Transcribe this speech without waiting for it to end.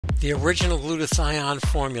The original glutathione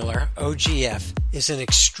formula, OGF, is an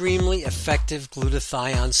extremely effective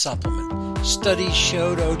glutathione supplement. Studies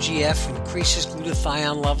showed OGF increases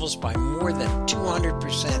glutathione levels by more than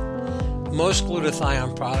 200%. Most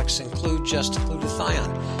glutathione products include just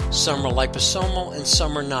glutathione. Some are liposomal and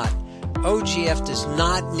some are not. OGF does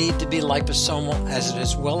not need to be liposomal as it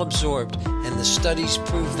is well absorbed, and the studies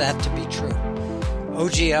prove that to be true.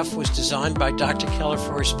 OGF was designed by Dr. Keller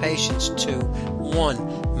for his patients to 1.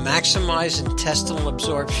 Maximize intestinal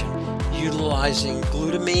absorption utilizing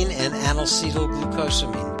glutamine and N-acetyl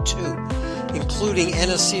glucosamine. 2. Including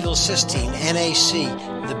N-acetyl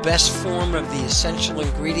cysteine-NAC, the best form of the essential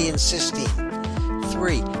ingredient cysteine.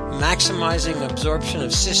 3. Maximizing absorption of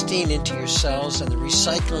cysteine into your cells and the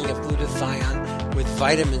recycling of glutathione with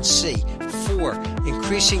vitamin C. 4.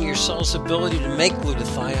 Increasing your cell's ability to make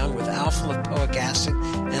glutathione with Alpha Lipoic Acid.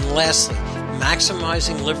 And lastly,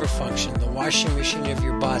 maximizing liver function, the washing machine of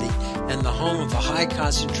your body and the home of a high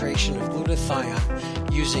concentration of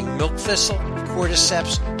glutathione using Milk Thistle,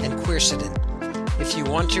 Cordyceps, and Quercetin. If you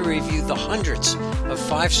want to review the hundreds of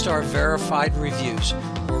 5-star verified reviews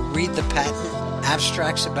or read the patent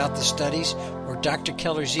abstracts about the studies or Dr.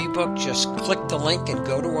 Keller's ebook, just click the link and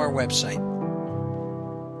go to our website.